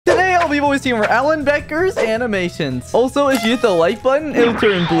channel, we've always seen for Alan Becker's animations. Also, if you hit the like button, it'll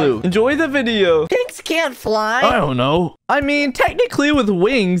turn blue. Enjoy the video. Pigs can't fly. I don't know. I mean, technically with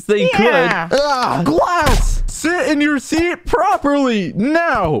wings, they could. Glass! Sit in your seat properly,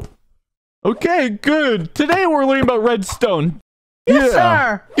 now! Okay, good. Today we're learning about redstone. Yes,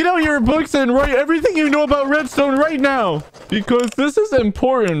 sir. Get out your books and write everything you know about redstone right now. Because this is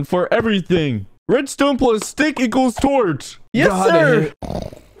important for everything. Redstone plus stick equals torch. Yes, sir.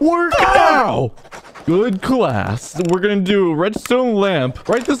 Work now. Good class. We're going to do redstone lamp.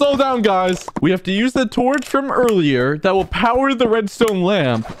 Write this all down, guys. We have to use the torch from earlier that will power the redstone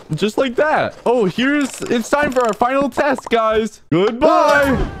lamp. Just like that. Oh, it's time for our final test, guys.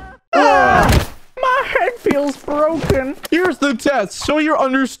 Goodbye. My head feels broken. Here's the test. Show your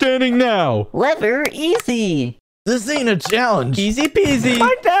understanding now. Lever easy. This ain't a challenge. Easy peasy.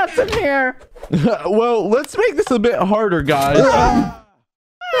 My dad's in here. Well, let's make this a bit harder, guys.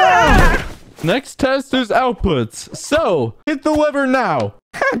 Next test is outputs. So, hit the lever now.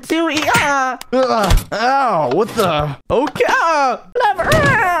 Ow, what the? Okay.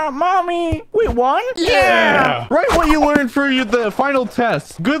 Lever. Mommy. We won? Yeah. Write what you learned for the final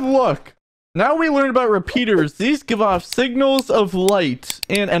test. Good luck. Now we learned about repeaters. These give off signals of light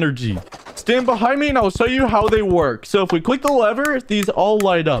and energy. Stand behind me and I'll show you how they work. So if we click the lever, these all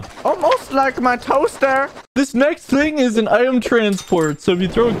light up. Almost like my toaster. This next thing is an item transport. So if you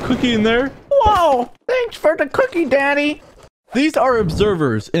throw a cookie in there. Whoa. Thanks for the cookie, Daddy. These are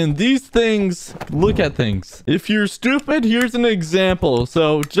observers, and these things look at things. If you're stupid, here's an example.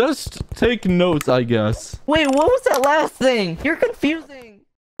 So just take notes, I guess. Wait, what was that last thing? You're confusing.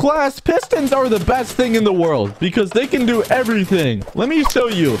 Class, pistons are the best thing in the world because they can do everything. Let me show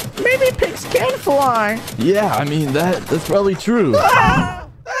you. Maybe pigs can fly. Yeah, I mean, that's probably true.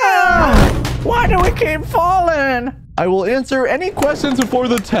 Why do we keep falling? I will answer any questions before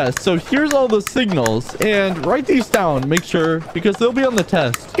the test. So here's all the signals and write these down. Make sure because they'll be on the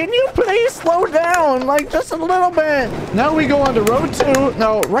test. Can you please slow down like just a little bit? Now we go on to row 2.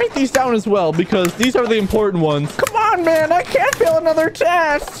 Now write these down as well because these are the important ones. Come on, man. I can't fail another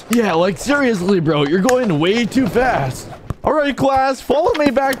test. Yeah, like seriously, bro. You're going way too fast. All right, class. Follow me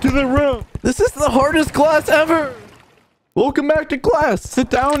back to the room. This is the hardest class ever. Welcome back to class. Sit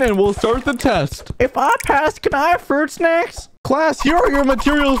down and we'll start the test. If I pass, can I have fruit snacks? Class, here are your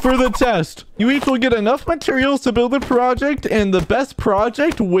materials for the test. You each will get enough materials to build a project, and the best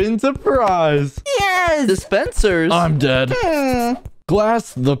project wins a prize. Yes. Dispensers. I'm dead.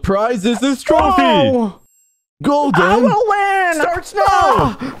 Class, the prize is this trophy. Oh. Golden. I will win. Starts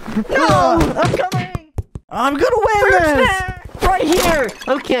now. No, I'm coming. I'm gonna win this. Right here.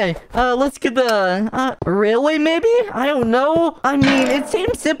 Okay, let's get the railway maybe? I don't know. I mean, it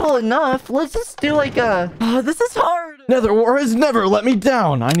seems simple enough. Let's just do like a... this is hard. Nether War has never let me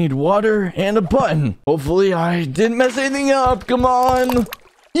down. I need water and a button. Hopefully I didn't mess anything up. Come on.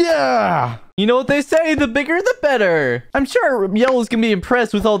 Yeah. You know what they say, the bigger the better. I'm sure Yellow's gonna be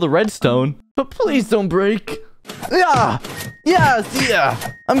impressed with all the redstone. But please don't break. Yeah. Yes, yeah.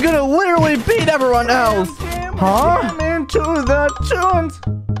 I'm gonna literally beat everyone else. Huh? Into the tunes.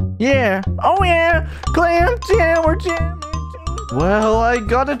 Yeah. Oh yeah. Clam jam. We're jamming. Well, I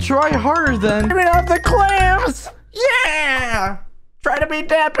gotta try harder then. Give me up the clams. Yeah. Try to beat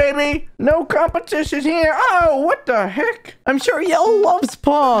that, baby. No competition here. Oh, what the heck? I'm sure Yellow loves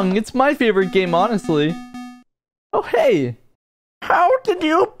Pong. It's my favorite game, honestly. Oh, hey. How did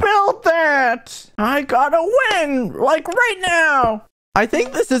you build that? I gotta win, like right now. I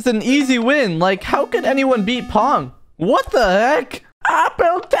think this is an easy win. Like, how could anyone beat Pong? What the heck? I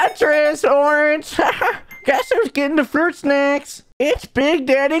built Tetris, Orange. Guess who's getting the fruit snacks? It's Big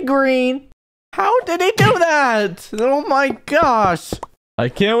Daddy Green. How did he do that? Oh my gosh. I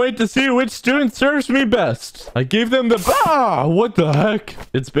can't wait to see which student serves me best. I gave them the... what the heck?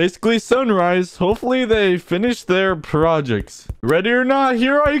 It's basically sunrise. Hopefully they finish their projects. Ready or not,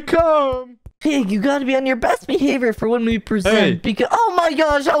 here I come. Pig, you gotta be on your best behavior for when we present. Hey. Because, oh my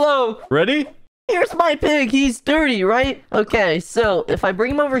gosh, hello. Ready? Here's my pig. He's dirty, right? Okay, so if I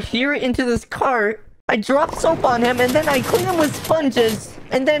bring him over here into this cart, I drop soap on him, and then I clean him with sponges,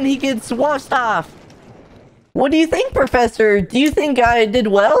 and then he gets washed off. What do you think, Professor? Do you think I did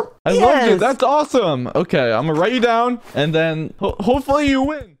well? I loved it. That's awesome. Okay, I'm gonna write you down, and then hopefully you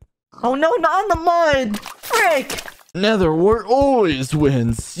win. Oh no, not on the mud. Frick. Nether War always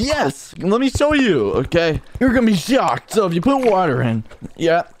wins. Yes, let me show you, okay? You're gonna be shocked. So if you put water in,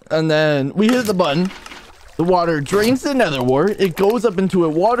 yeah, and then we hit the button, the water drains the Nether War, it goes up into a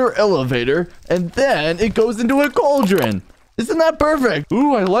water elevator, and then it goes into a cauldron. Isn't that perfect?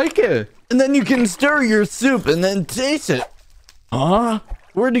 Ooh, I like it. And then you can stir your soup and then taste it. Huh?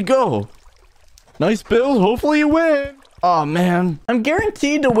 Where'd he go? Nice build. Hopefully you win. Oh, man. I'm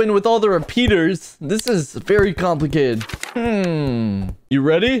guaranteed to win with all the repeaters. This is very complicated. You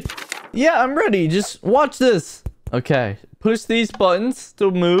ready? Yeah, I'm ready. Just watch this. Okay. Push these buttons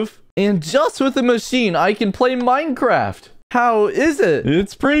to move. And just with the machine, I can play Minecraft. How is it?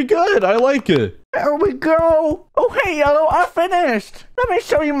 It's pretty good. I like it. There we go. Oh, hey, Yellow, I finished. Let me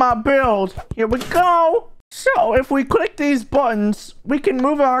show you my build. Here we go. So, if we click these buttons, we can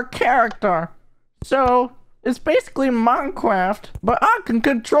move our character. So, it's basically Minecraft, but I can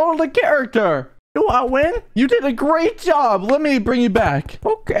control the character. Do I win? You did a great job. Let me bring you back.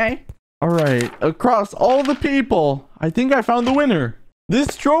 Okay. All right. Across all the people, I think I found the winner.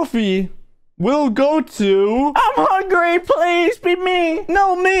 This trophy will go to... I'm hungry. Please be me.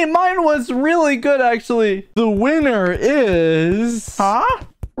 No, me. Mine was really good, actually. The winner is... Huh?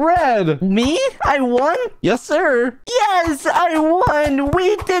 Red. Me? I won? Yes, sir. Yes, I won.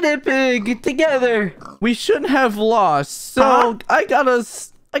 We did it big together. We shouldn't have lost, so Huh? I got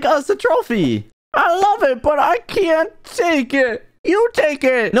us a trophy. I love it, but I can't take it. You take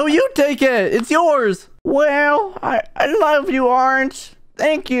it. No, you take it. It's yours. Well, I love you, Orange.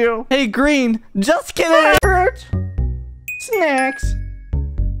 Thank you. Hey, Green. Just kidding. Fruit. Snacks.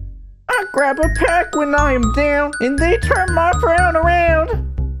 I grab a pack when I am down, and they turn my frown around.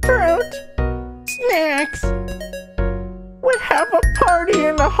 Fruit. Snacks. We have a party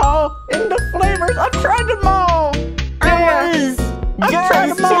in the hall, and the flavors, I've tried them all. I was tried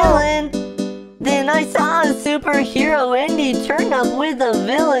just them all. chilling. Then I saw a superhero and he turned up with a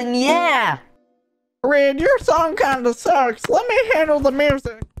villain. Yeah. Red, your song kinda sucks. Let me handle the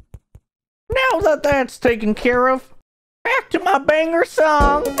music. Now that that's taken care of, back to my banger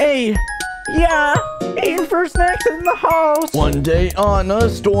song. Hey, yeah, eating for snacks in the house. One day on a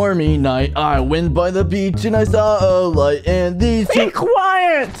stormy night, I went by the beach and I saw a light, and these Be two...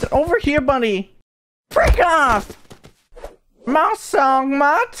 quiet! Over here, buddy. Freak off! My song,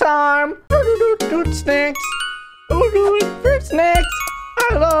 my time. Do snacks. Fruit snacks.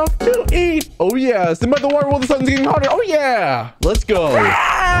 I love to eat. Oh yeah, stand by the water while the sun's getting hotter. Oh yeah, let's go.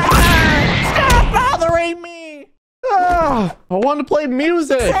 Stop bothering me! I want to play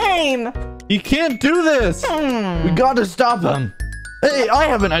music. Same! You can't do this. We gotta stop him. Hey, I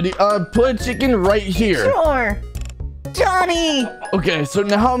have an idea. Put a chicken right here. Sure. Johnny. Okay, so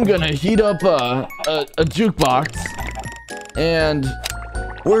now I'm gonna heat up a jukebox, and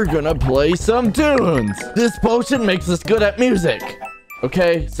we're gonna play some tunes. This potion makes us good at music.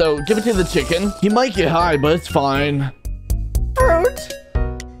 Okay, so give it to the chicken. He might get high, but it's fine. Fruit.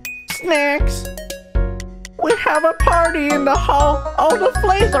 Snacks. We have a party in the hall. All the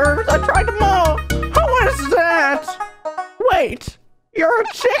flavors, I tried them all. Who is that? Wait, you're a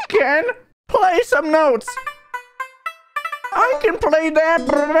chicken? Play some notes. I can play that.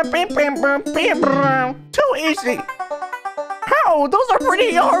 Too easy. How? Those are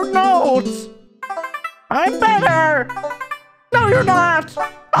pretty hard notes. I'm better. No, you're not.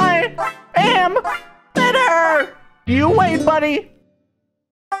 I am better. You wait, buddy.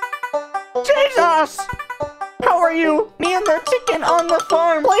 Jesus. How are you? Me and the chicken on the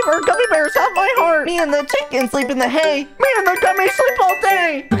farm. Flavor gummy bears have my heart. Me and the chicken sleep in the hay. Me and the gummy sleep all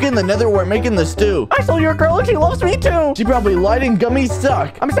day. Look in the netherwort making the stew. I saw your girl and she loves me too. She probably lied and gummies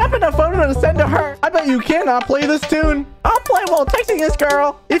suck. I'm snapping a photo to send to her. I bet you cannot play this tune. I'll play while texting this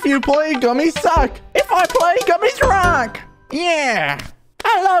girl. If you play, gummies suck. If I play, gummies rock. Yeah.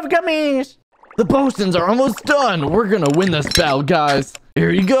 I love gummies. The potions are almost done. We're gonna win this battle, guys.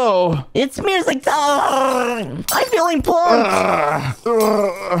 Here you go. It's music time. I'm feeling plumped. 5,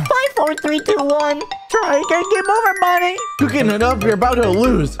 4, 3, 2, 1. Try again, game over, buddy. Cooking it up, you're about to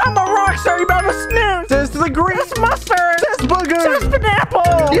lose. I'm a rock star, you about to snooze. Says to the green. This mustard. This booger. This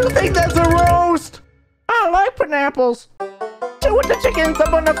pineapple. You think that's a roast? I like pineapples. Chill with the chickens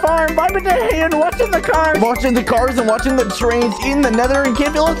up on the farm, vibing the hay and watching the cars. Watching the cars and watching the trains, eating the nether and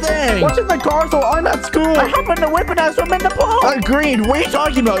can't feel a thing. Watching the cars while I'm at school. I hop in the whip and I swim in the pool. Agreed. What are you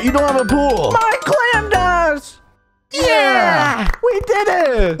talking about? You don't have a pool. My clan does. Yeah. We did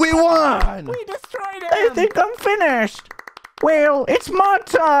it. We won. We destroyed I him. think I'm finished. Well, it's my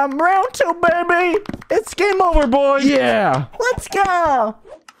time. Round 2, baby. It's game over, boys. Yeah. Let's go.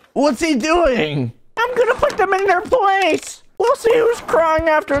 What's he doing? I'm gonna put them in their place. We'll see who's crying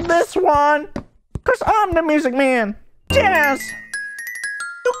after this one. Cause I'm the music man. Jazz.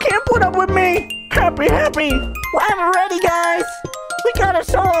 You can't put up with me. Happy. I'm ready, guys. We gotta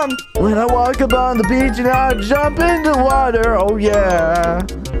show them. When I walk upon the beach and I jump into water, oh yeah.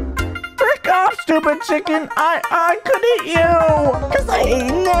 Frick off, stupid chicken. I could eat you. Cause I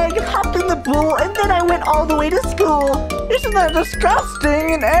ate an egg, hopped in the pool, and then I went all the way to school. Isn't that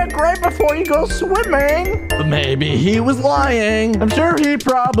disgusting? An egg right before you go swimming? Maybe he was lying. I'm sure he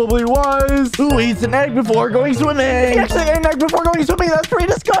probably was. Who eats an egg before going swimming? He actually ate an egg before going swimming. That's pretty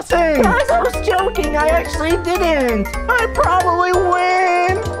disgusting. Guys, I was joking. I actually didn't. I probably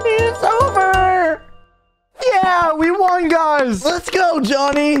win. It's over. Yeah, we won, guys. Let's go,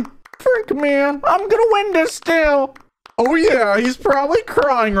 Johnny. Frick, man. I'm gonna win this still. Oh, yeah, he's probably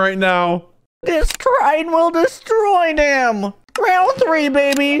crying right now. This crying will destroy them. Round 3,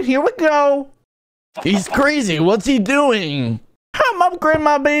 baby. Here we go. He's crazy. What's he doing? I'm upgrading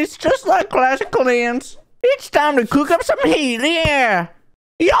my base just like Classic Clans. It's time to cook up some heat, yeah.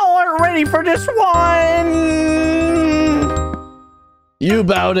 Y'all aren't ready for this one. You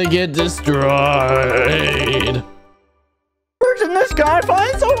about to get destroyed. Birds in the sky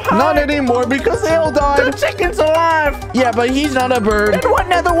flying so high. Not anymore because they all The died. chicken's alive. Yeah, but he's not a bird. And what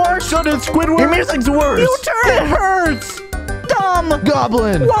nether worse? Shut it, Squidward. Your music's worse. You turn. It hurts. Dumb.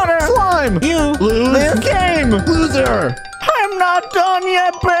 Goblin. Water. Slime. You lose this game. Loser. I'm not done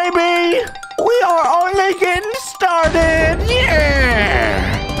yet, baby. We are only getting started.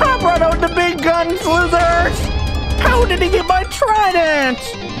 Yeah. I brought out the big guns, losers. How did he get my trident?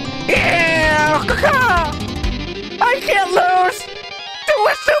 Yeah. I can't lose. Too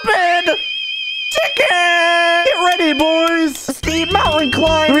stupid. Chicken. Get ready, boys. Steep mountain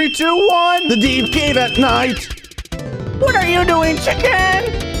climb. 3, 2, 1. The deep cave at night. What are you doing, chicken?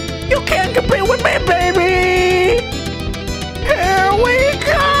 You can't compete with me, baby. Here we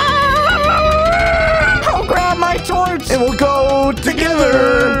go. I'll grab my torch. And we'll go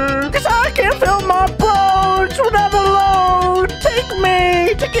together. Cause I can feel my bones without a load. Take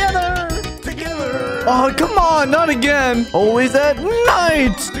me together. Together. Oh, come on, not again. Always at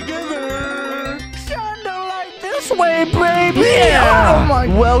night. Together. Shine the light this way, baby. Yeah. Oh my.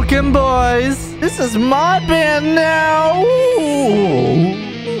 Welcome, boys. This is my band now. Ooh,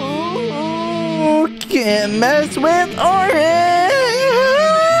 can't mess with orange.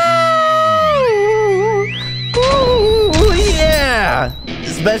 Ooh, yeah.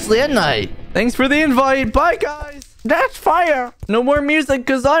 Especially at night. Thanks for the invite. Bye, guys. That's fire. No more music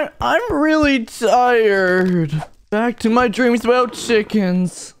because I'm really tired. Back to my dreams about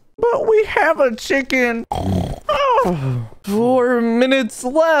chickens. But we have a chicken. Oh. 4 minutes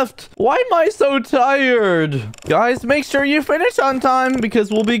left. Why am I so tired? Guys, make sure you finish on time because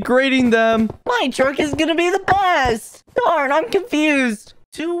we'll be grading them. My truck is gonna be the best. Darn, I'm confused.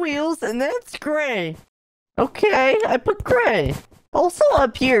 2 wheels and that's gray. Okay, I put gray. Also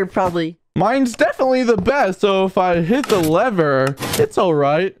up here, probably. Mine's definitely the best, so if I hit the lever, it's all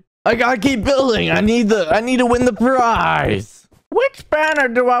right. I gotta keep building. I need to win the prize. Which banner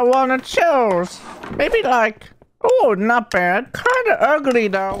do I want to choose? Maybe like, oh, not bad. Kind of ugly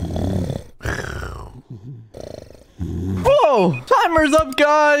though. Whoa, timer's up,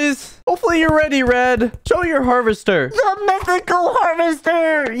 guys. Hopefully you're ready, Red. Show your harvester. The mythical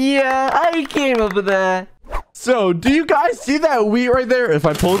harvester. Yeah, I came up with that. So, do you guys see that wheat right there? If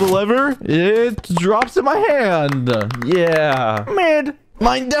I pull the lever, it drops in my hand. Yeah. Mid.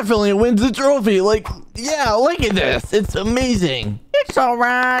 Mine definitely wins the trophy. Like, yeah, look at this. It's amazing. It's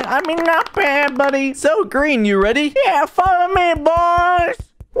alright. I mean, not bad, buddy. So, Green, you ready? Yeah, follow me, boys.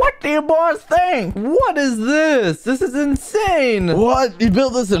 What do you boys think? What is this? This is insane. What? You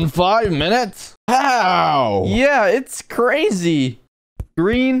built this in 5 minutes? How? Yeah, it's crazy.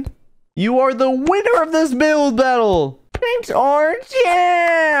 Green, you are the winner of this build battle. Thanks, Orange.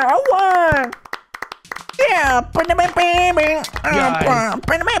 Yeah, I won. Yeah.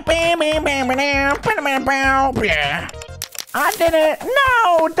 Yeah. I did it.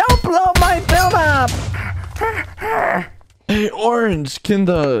 No, don't blow my build up. Hey, Orange, can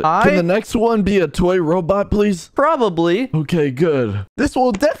the next one be a toy robot, please? Probably. Okay, good. This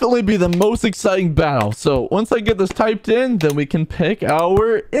will definitely be the most exciting battle. So once I get this typed in, then we can pick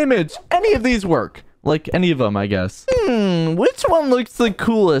our image. Any of these work. Like any of them, I guess. Which one looks the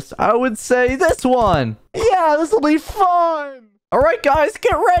coolest? I would say this one. Yeah, this will be fun. All right, guys,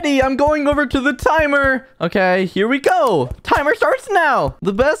 get ready. I'm going over to the timer. Okay, here we go. Timer starts now.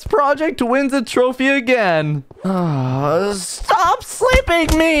 The best project wins a trophy again. Stop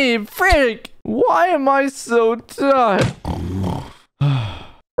sleeping me, frick. Why am I so tired?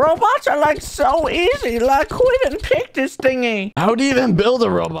 Robots are like so easy. Like, who even picked this thingy? How do you even build a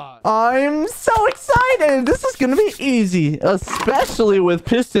robot? I'm so excited. This is gonna be easy, especially with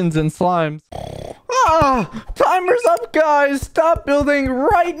pistons and slimes. Timer's up, guys. Stop building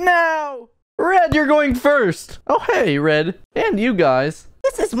right now. Red, you're going first. Oh, hey, Red. And you guys.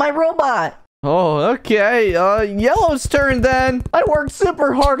 This is my robot. Oh, okay. Yellow's turn then. I worked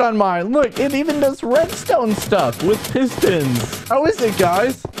super hard on mine. Look, it even does redstone stuff with pistons. How is it,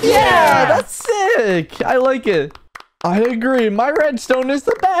 guys? Yeah, that's sick. I like it. I agree. My redstone is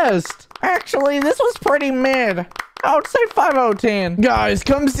the best. Actually, this was pretty mid. I would say 5 out of 10. Guys,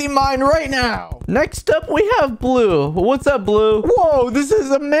 come see mine right now. Next up, we have Blue. What's up, Blue? Whoa, this is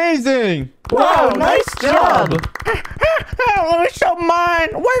amazing. Wow, nice job. Let me show mine.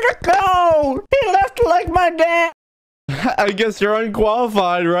 Where'd it go? He left like my dad. I guess you're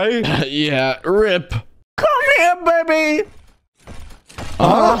unqualified, right? Yeah, rip. Come here, baby.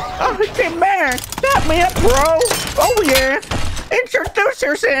 Oh, he came back. Tap me up, bro. Oh, yeah. Introduce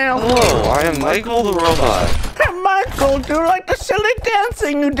yourself. Hello, I am Michael the robot. Hey, Michael, do you like the silly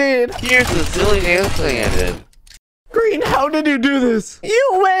dancing you did? Here's the silly dance I did. Green, how did you do this? You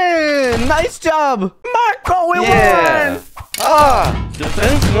win! Nice job! Michael, we Yeah. won. Ah,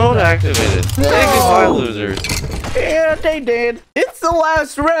 defense mode activated. Say goodbye, losers. Yeah, they did. It's the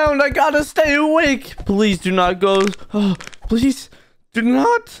last round. I gotta stay awake. Please do not go. Oh, please do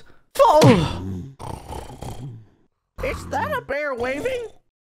not fall. Is that a bear waving?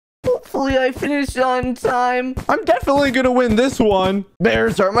 Hopefully I finish on time. I'm definitely gonna win this one.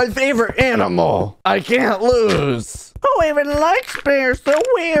 Bears are my favorite animal. I can't lose. Who even likes bears? They're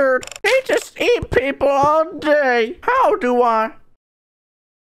weird. They just eat people all day. How do I?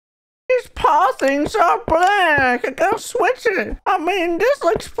 These paw things are black. I gotta switch it. I mean, this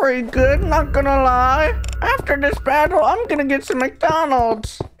looks pretty good, not gonna lie. After this battle, I'm gonna get some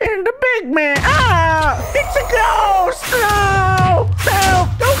McDonald's. And the big man. Ah! It's a ghost! No! Help!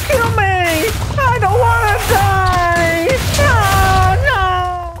 Don't kill me! I don't wanna die!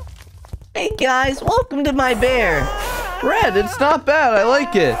 No! No! Hey guys, welcome to my bear. Red, it's not bad. I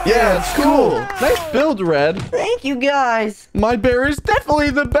like it. Yeah, it's cool. Nice build, Red. Thank you guys. My bear is definitely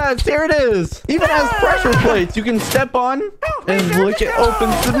the best. Here it is. Even has pressure plates you can step on. And look, it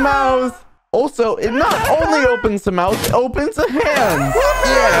opens the mouth. Also, it not only opens the mouth, it opens the hands.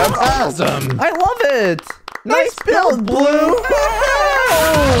 Yeah, it's awesome. I love it. Nice build, Blue.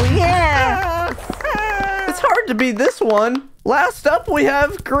 Oh, yeah! It's hard to beat this one. Last up, we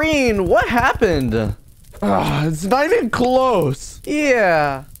have Green. What happened? It's not even close.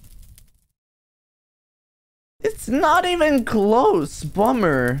 Yeah. It's not even close.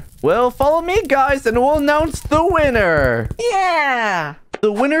 Bummer. Well, follow me, guys, and we'll announce the winner. Yeah.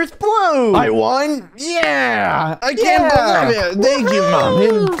 The winner's Blue. I won? Yeah! I can't believe it! Thank you, Mom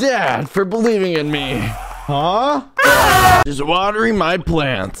and Dad, for believing in me. Huh? Just watering my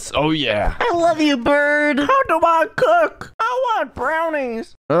plants. Oh, yeah. I love you, bird. How do I cook? I want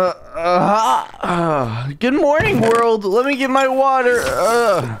brownies. Good morning, world. Let me get my water.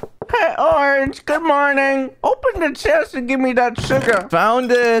 Hey, Orange, good morning. Open the chest and give me that sugar.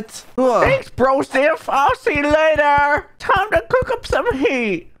 Found it. Thanks, bro, Steph. I'll see you later. Time to cook up some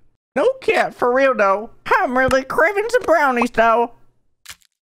heat. No cat, for real, though. I'm really craving some brownies, though.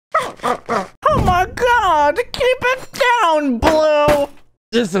 Oh, my God. Keep it down, Blue.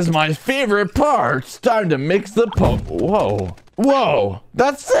 This is my favorite part. It's time to mix the Whoa. Whoa.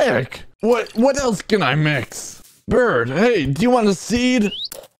 That's sick. What else can I mix? Bird, hey, do you want a seed?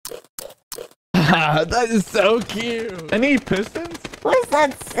 That is so cute. Any pistons? What's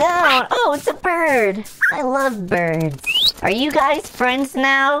that sound? Oh, it's a bird. I love birds. Are you guys friends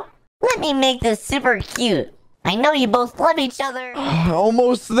now? Let me make this super cute. I know you both love each other.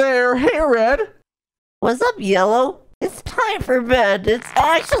 Almost there. Hey, Red. What's up, Yellow? It's time for bed. It's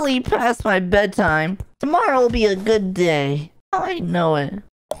actually past my bedtime. Tomorrow will be a good day. I know it.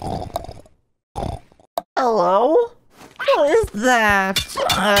 Hello? Who is that?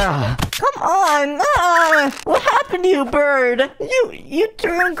 Come on! What happened to you, bird? You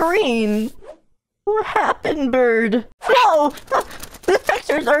turned green. What happened, bird? No! The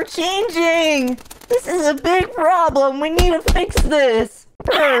textures are changing! This is a big problem. We need to fix this.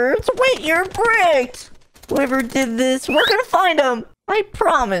 Birds, wait, you're bricked! Whoever did this, we're gonna find him. I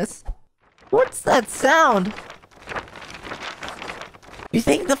promise. What's that sound? You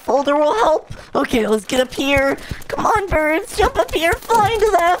think the folder will help? Okay, let's get up here. Come on, birds, jump up here, fly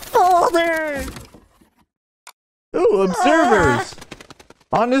into that folder. Ooh, observers.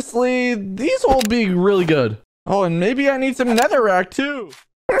 Honestly, these will be really good. Oh, and maybe I need some netherrack too.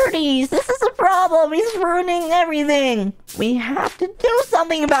 Birdies, this is a problem. He's ruining everything. We have to do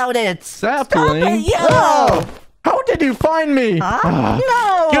something about it. Sapling. Stop it, Yellow. Oh, how did you find me?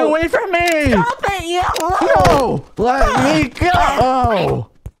 No. Get away from me. Stop it, Yellow. No, let me go. Oh.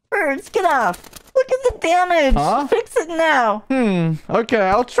 Birds, get off. Look at the damage. Huh? Fix it now. Okay,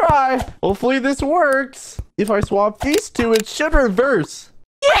 I'll try. Hopefully this works. If I swap these two, it should reverse.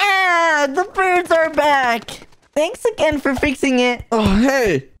 Yeah, the birds are back. Thanks again for fixing it. Oh,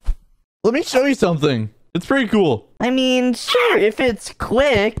 hey. Let me show you something. It's pretty cool. I mean, sure, if it's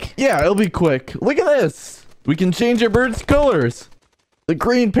quick. Yeah, it'll be quick. Look at this. We can change your bird's colors. The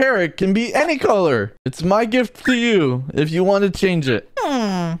green parrot can be any color. It's my gift to you if you want to change it.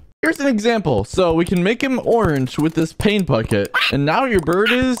 Here's an example. So we can make him orange with this paint bucket. And now your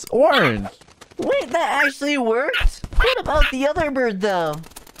bird is orange. Wait, that actually worked? What about the other bird, though?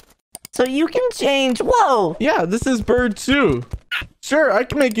 So you can change... Whoa! Yeah, this is bird 2. Sure, I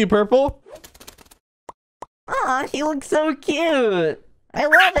can make you purple. Aw, he looks so cute. I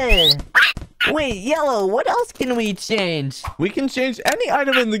love it. Wait, Yellow, what else can we change? We can change any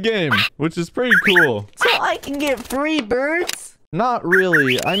item in the game, which is pretty cool. So I can get free birds? Not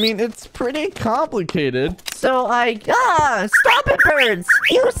really. I mean, it's pretty complicated. So stop it, birds!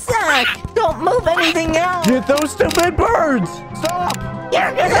 You suck! Don't move anything else! Get those stupid birds! Stop!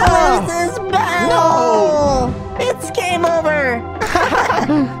 You're gonna lose this battle! No! It's game over!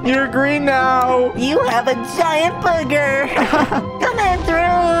 You're green now! You have a giant booger! Come in through!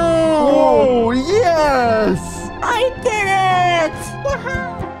 Oh, yes! I did it!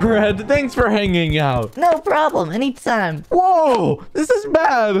 Red, thanks for hanging out. No problem, anytime. Whoa! This is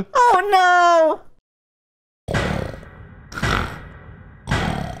bad! Oh no!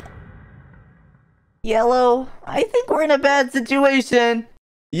 Yellow, I think we're in a bad situation.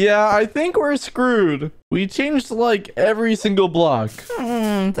 Yeah, I think we're screwed. We changed like every single block.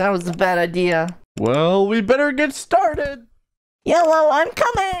 That was a bad idea. Well, we better get started. Yellow, I'm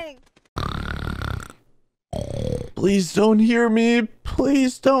coming! Please don't hear me.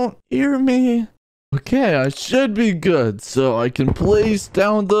 Please don't hear me. Okay, I should be good, so I can place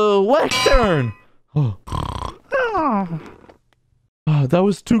down the lectern. Oh, that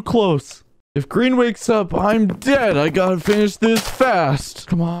was too close. If Green wakes up, I'm dead. I gotta finish this fast.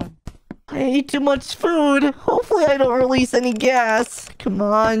 Come on. I ate too much food. Hopefully I don't release any gas. Come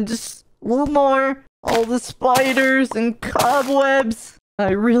on, just a little more. All the spiders and cobwebs.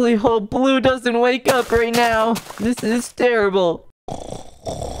 I really hope Blue doesn't wake up right now. This is terrible.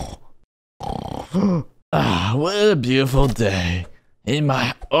 What a beautiful day.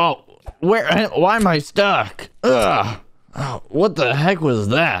 Why am I stuck? What the heck was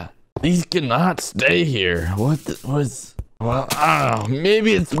that? These cannot stay here. Well, I don't know.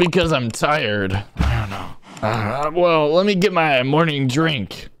 Maybe it's because I'm tired. I don't know. Well, let me get my morning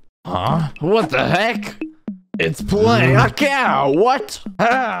drink. Huh? What the heck? It's playing a cow. What?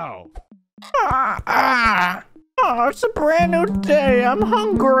 How? Oh, it's a brand new day. I'm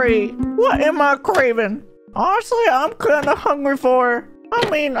hungry. What am I craving? Honestly, I'm kind of hungry for. I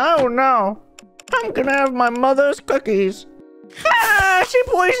don't know. I'm gonna have my mother's cookies. Ah, she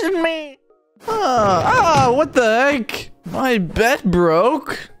poisoned me. What the heck? My bed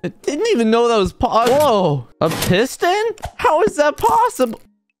broke. I didn't even know that was possible. Whoa, a piston? How is that possible?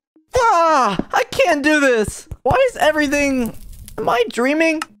 I can't do this. Why is everything... Am I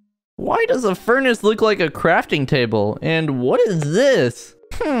dreaming? Why does a furnace look like a crafting table? And what is this?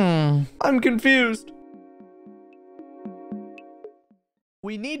 I'm confused.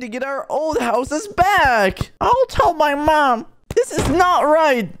 We need to get our old houses back. I'll tell my mom. This is not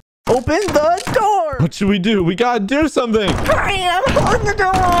right. Open the door. What should we do? We gotta do something. Hurry, I'm holding the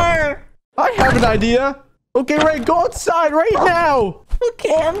door. I have an idea. Okay, Ray, go outside right now.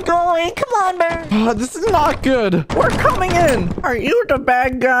 Okay, I'm going. Come on, Bird. This is not good. We're coming in. Are you the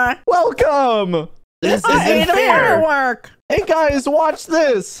bad guy? Welcome. This I isn't ate a fair. firework. Hey guys, watch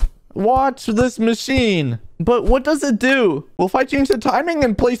this. Watch this machine. But what does it do? Well, if I change the timing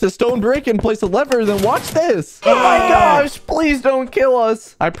and place a stone brick and place a lever, then watch this. Oh my gosh, please don't kill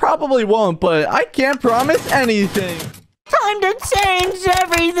us. I probably won't, but I can't promise anything. Time to change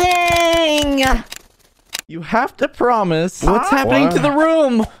everything. You have to promise. What's happening to the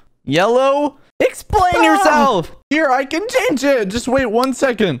room? Yellow, explain yourself. Here, I can change it. Just wait 1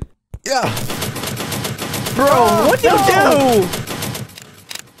 second. Yeah. Bro, what'd you do?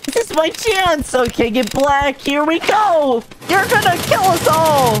 This is my chance. Okay, get black. Here we go. You're gonna kill us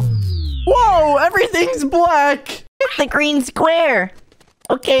all. Whoa, everything's black. Hit the green square.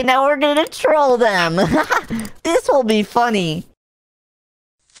 Okay, now we're gonna troll them. This will be funny.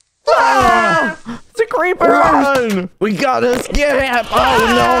 It's a creeper. Run. We gotta escape. Oh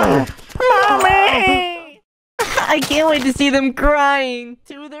no. Mommy. I can't wait to see them crying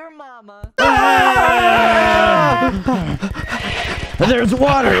to their mama. There's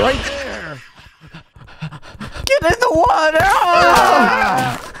water right there. Get in the water.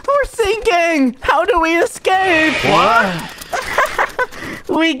 We're sinking. How do we escape? What?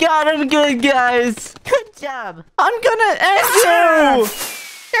 We got him good, guys. Good job. I'm gonna end you.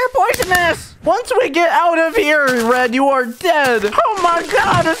 You're poisonous. Once we get out of here, Red, you are dead. Oh my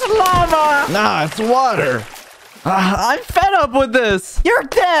god, it's lava. Nah, it's water. I'm fed up with this. You're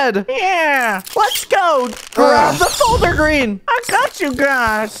dead. Yeah. Let's go. Grab the folder, Green. I got you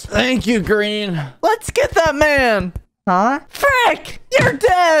guys. Thank you, Green. Let's get that man. Huh? Frick, you're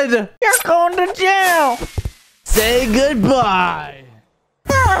dead. You're going to jail. Say goodbye.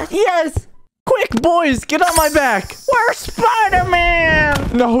 Yes. Quick, boys, get on my back. We're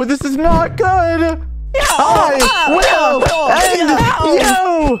Spider-Man. No, this is not good. I will end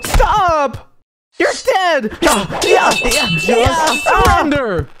you. Stop. You're dead. Just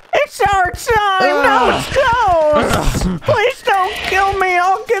surrender. It's our time. No, it's close. Please don't kill me.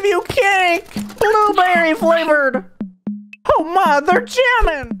 I'll give you cake. Blueberry flavored. Oh my, they're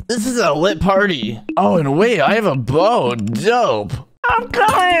jamming. This is a lit party. Oh, and wait, I have a bow. Dope. I'm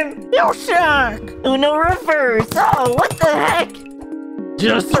coming. You suck. Uno reverse. Oh, what the heck?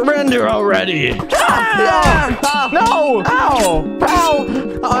 Just surrender already. No. Ow.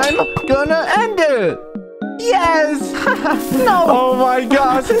 Ow. I'm gonna end it. Yes. No. Oh my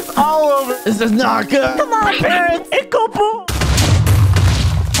gosh, it's all over. This is not good. Come on, parents. It go boom.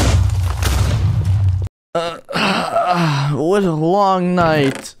 What a long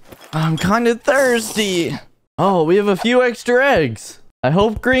night. I'm kind of thirsty. Oh, we have a few extra eggs. I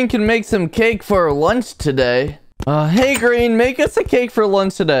hope Green can make some cake for lunch today. Hey Green, make us a cake for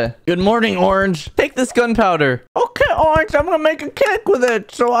lunch today. Good morning, Orange. Take this gunpowder. Okay, Orange, I'm gonna make a cake with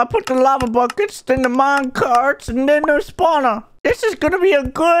it. So I put the lava buckets, then the mine carts, and then the spawner. This is gonna be a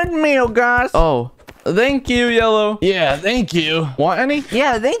good meal, guys. Oh, thank you, Yellow. Yeah, thank you. Want any?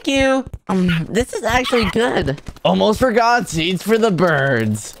 Yeah, thank you. This is actually good. Almost forgot seeds for the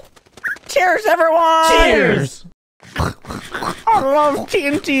birds. Cheers, everyone. Cheers. I love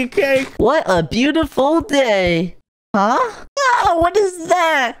TNT cake. What a beautiful day. Huh? Oh, what is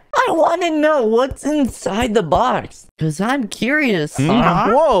that? I want to know what's inside the box. Because I'm curious.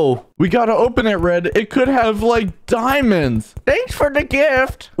 Whoa, we gotta open it, Red. It could have, like, diamonds. Thanks for the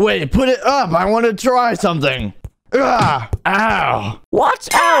gift. Wait, put it up. I want to try something. Ah, ow. Watch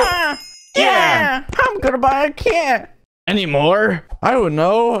out. Yeah, I'm gonna buy a kit. Any more? I don't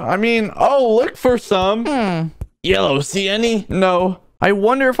know. I mean, I'll look for some. Yellow, see any? No. I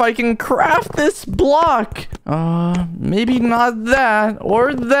wonder if I can craft this block. Maybe not that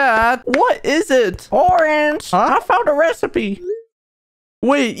or that. What is it? Orange, I found a recipe.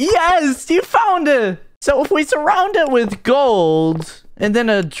 Wait, yes, you found it. So if we surround it with gold and then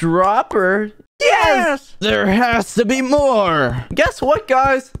a dropper. Yes. There has to be more. Guess what,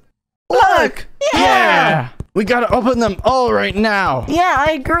 guys? Look. Yeah. We gotta open them all right now. Yeah,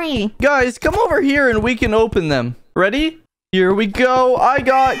 I agree. Guys, come over here and we can open them. Ready? Here we go. I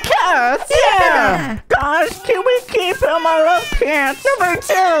got cats. Yeah. Guys, can we keep him? I love cats. Number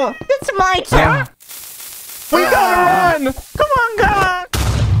 2. It's my turn. We gotta run. Come on, guys.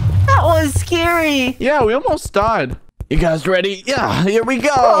 That was scary. Yeah, we almost died. You guys ready? Yeah, here we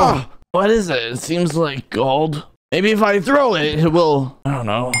go. What is it? It seems like gold. Maybe if I throw it, it will... I don't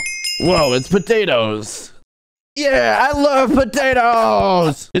know. Whoa, it's potatoes. Yeah, I love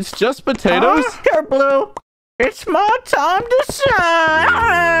potatoes. It's just potatoes? Here, Blue. It's my time to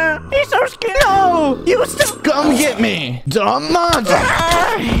shine. He's so scared. No, you still Come get me, dumb monster.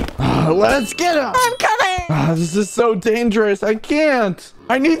 Let's get him. I'm coming. This is so dangerous. I can't.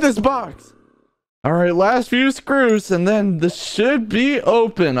 I need this box. All right, last few screws, and then this should be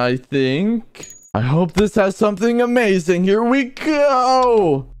open, I think. I hope this has something amazing. Here we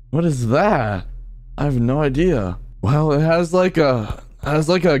go. What is that? I have no idea. Well, it has like a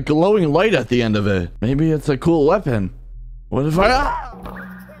glowing light at the end of it. Maybe it's a cool weapon. What if where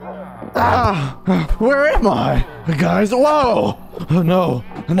am I? Guys, whoa! Oh no.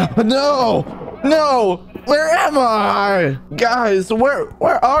 No! Where am I? Guys, where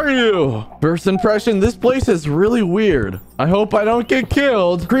are you? First impression, this place is really weird. I hope I don't get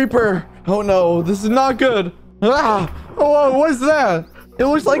killed. Creeper. Oh no, this is not good. Oh, what is that? It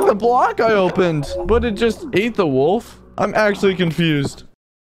looks like the block I opened, but it just ate the wolf. I'm actually confused.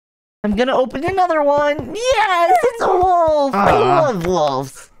 I'm gonna open another one. Yes, it's a wolf. I love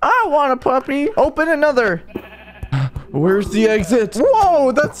wolves. I want a puppy. Open another. Where's the exit?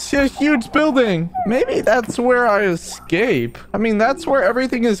 Whoa, that's a huge building. Maybe that's where I escape. I mean, that's where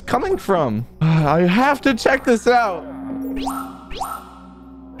everything is coming from. I have to check this out.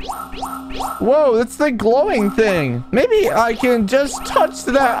 Whoa, that's the glowing thing. Maybe I can just touch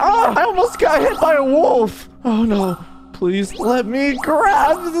that. Oh, I almost got hit by a wolf. Oh no, please let me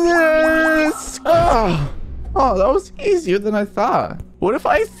grab this. Oh, that was easier than I thought. What if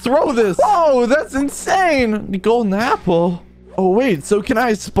I throw this? Whoa, that's insane. The golden apple. Oh, wait. So can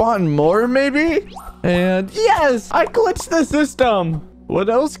I spawn more, maybe? And yes, I glitched the system. What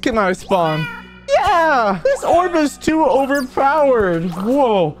else can I spawn? Yeah, this orb is too overpowered.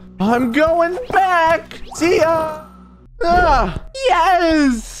 Whoa, I'm going back. See ya.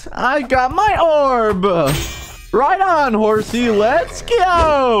 Yes, I got my orb. Right on, horsey. Let's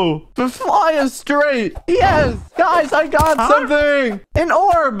go. Fly us straight. Yes, guys, I got something. An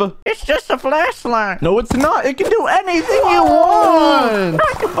orb. It's just a flashlight. No, it's not. It can do anything you want.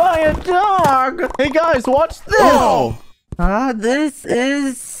 I could buy a dog. Hey, guys, watch this. This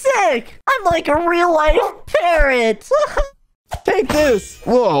is sick. I'm like a real life parrot. Take this.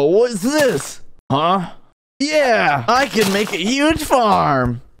 Whoa, what's this? Huh? Yeah, I can make a huge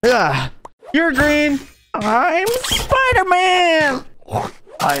farm. You're green. I'm Spider-Man.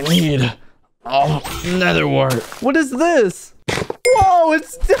 I need nether wart. What is this? Whoa,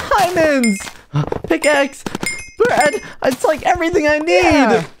 it's diamonds! Pickaxe! Bread! It's like everything I need!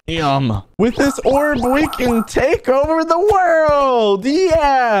 Yeah. Yum. With this orb, we can take over the world!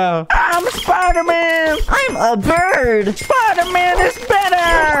 Yeah! I'm Spider-Man. I'm a bird. Spider-Man is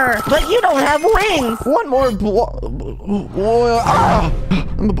better. But you don't have wings. One more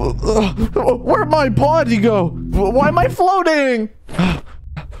where'd my body go? Why am I floating?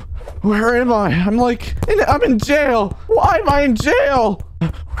 Where am I? I'm in jail. Why am I in jail?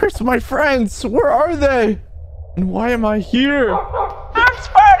 Where's my friends? Where are they? And why am I here? I'm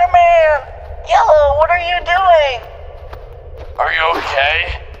Spider-Man. Yellow, what are you doing? Are you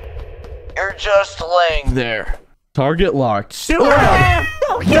okay? You're just laying there. Target locked. Shoot him!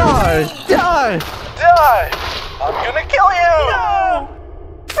 Die! Die! Die! I'm gonna kill you! No!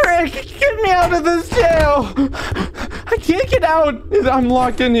 Frick! Get me out of this jail! I can't get out! I'm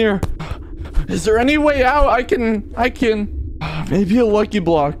locked in here. Is there any way out? I can... Maybe a lucky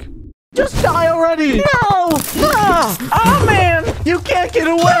block. Just die already! No! Oh man, You can't get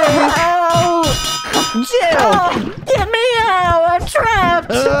away! Oh! Jail! Get me out! I'm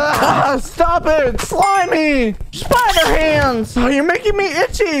trapped! Stop it! Slimy! spider hands. Oh, you're making me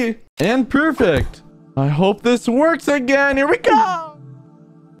itchy! And perfect. I hope this works again. Here we go!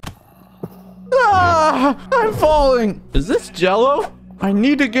 I'm falling. Is this Jello? I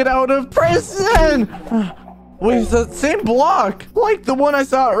need to get out of prison! Wait, it's the same block, like the one I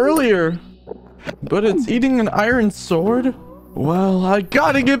saw earlier. But it's eating an iron sword? Well, I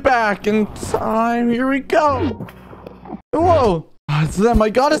gotta get back in time. Here we go. Whoa. It's them. I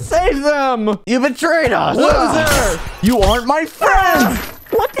gotta save them. You betrayed us! Loser! You aren't my friend!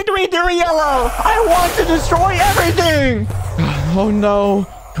 What did we do, Yellow? I want to destroy everything! Oh no.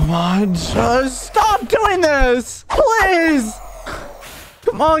 Come on, just stop doing this! Please!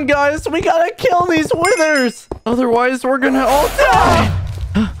 Come on, guys, we gotta kill these withers! Otherwise, we're gonna all die!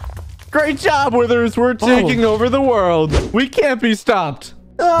 Great job, Withers. We're taking over the world. We can't be stopped.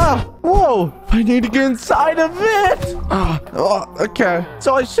 Whoa. I need to get inside of it. Okay.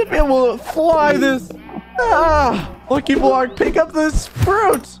 So I should be able to fly this. Lucky block, pick up this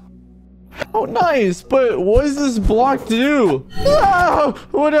fruit. Oh, nice. But what does this block do?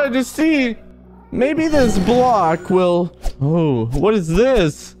 What did I just see? Maybe this block will... Oh, what is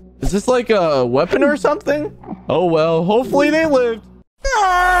this? Is this like a weapon or something? Oh, well, hopefully they lived.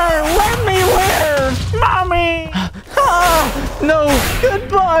 Let me live, mommy. No!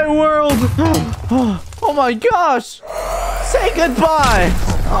 Goodbye, world! Oh my gosh! Say goodbye!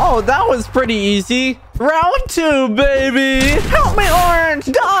 Oh, that was pretty easy. Round 2, baby! Help me, Orange.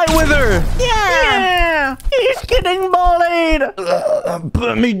 Die with her! Yeah, he's getting bullied.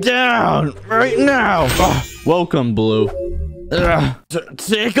 Put me down right now. Welcome, Blue.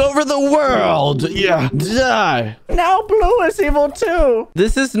 Take over the world. Yeah, die. Now Blue is evil too.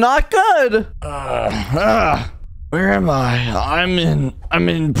 This is not good! Where am I? I'm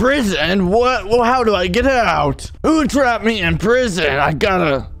in prison. What? Well, how do I get out? Who trapped me in prison? I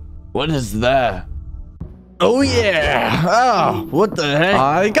gotta... What is that? Oh, yeah. Oh, what the heck?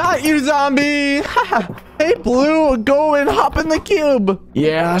 I got you, zombie. Hey, Blue, go and hop in the cube.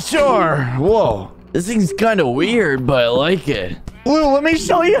 Yeah, sure. Whoa. This thing's kind of weird, but I like it. Blue, let me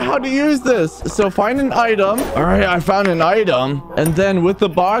show you how to use this. So find an item. All right, I found an item. And then with the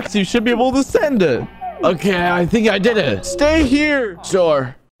box, you should be able to send it. Okay, I think I did it. Stay here.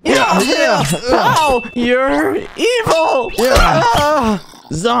 Sure. Yeah. Oh, you're evil! Yeah.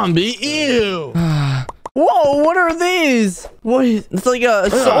 Zombie, ew. Whoa, what are these? Wait, it's like a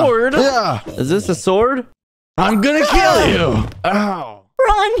sword. Yeah. Is this a sword? I'm gonna kill you. Ow.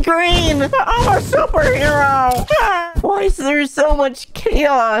 Run, Green! I'm a superhero. Why is there so much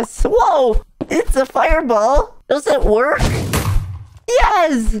chaos? Whoa! It's a fireball. Does it work?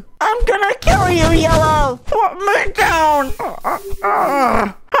 Yes! I'm gonna kill you, Yellow! Put me down.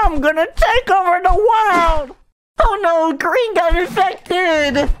 I'm gonna take over the world. Oh no, Green got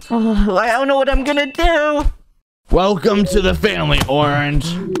infected! Oh, I don't know what I'm gonna do! Welcome to the family, Orange.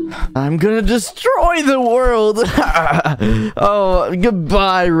 I'm gonna destroy the world. Oh,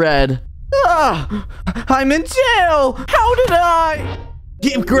 goodbye, Red. Ah, I'm in jail. How did I?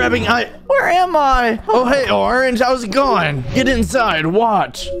 Keep grabbing. Where am I? Oh, hey, Orange. How's it going? Get inside.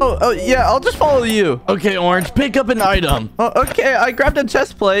 Watch. Oh, yeah. I'll just follow you. Okay, Orange. Pick up an item. Oh, okay. I grabbed a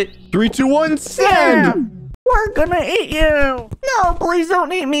chest plate. 3, 2, 1, send. We're gonna eat you. No, please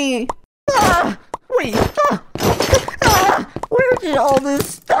don't eat me! Wait! Where did all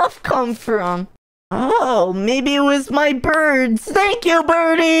this stuff come from? Oh, maybe it was my birds! Thank you,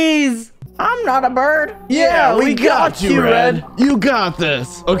 birdies! I'm not a bird. Yeah, we got you, Red. You got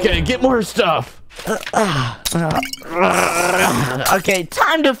this. Okay, get more stuff. Okay,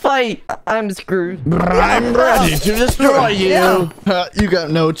 time to fight! I'm screwed. I'm ready to destroy you. You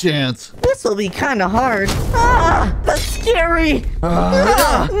got no chance. This will be kinda hard. That's scary!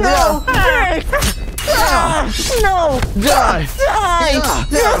 No. Hey! No! Die. Die!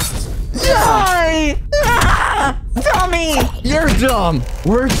 Die! Dummy! You're dumb.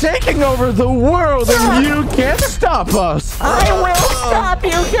 We're taking over the world and you can't stop us. I will stop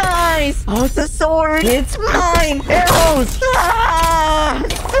you guys! Oh, it's a sword! It's mine! Arrows. Die!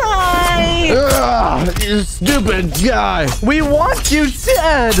 You stupid guy. We want you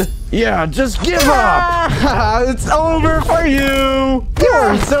dead. Yeah, just give up. It's over for you.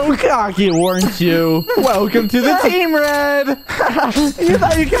 You're so cocky, weren't you? Welcome to the team, Red. You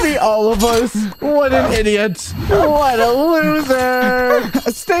thought you could beat all of us? What an idiot. What a loser.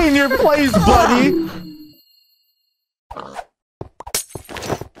 Stay in your place, buddy.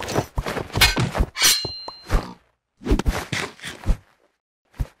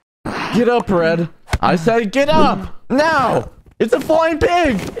 Get up, Red. I said get up. Now. It's a flying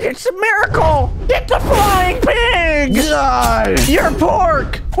pig. It's a miracle. It's a flying pig. Die. You're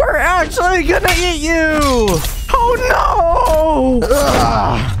pork. We're actually gonna eat you. Oh no.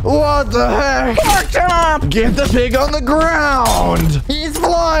 What the heck? Pork chop. Get the pig on the ground. He's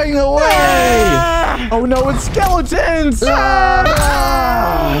flying away. Oh no, it's skeletons.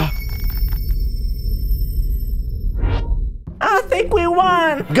 I think we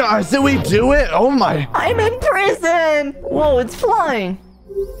won. Guys, did we do it? Oh my. I'm in prison! Whoa, it's flying!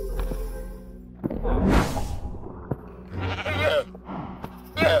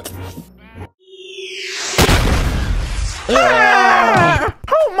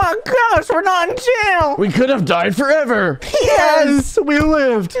 Oh my gosh, we're not in jail. We could have died forever. Yes, we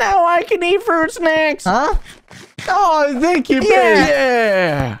lived. Now I can eat fruit snacks. Huh? Oh, thank you, pig. Yeah.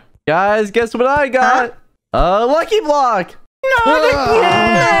 Yeah. Guys, guess what I got? Lucky block. Not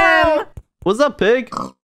again. What's up, pig?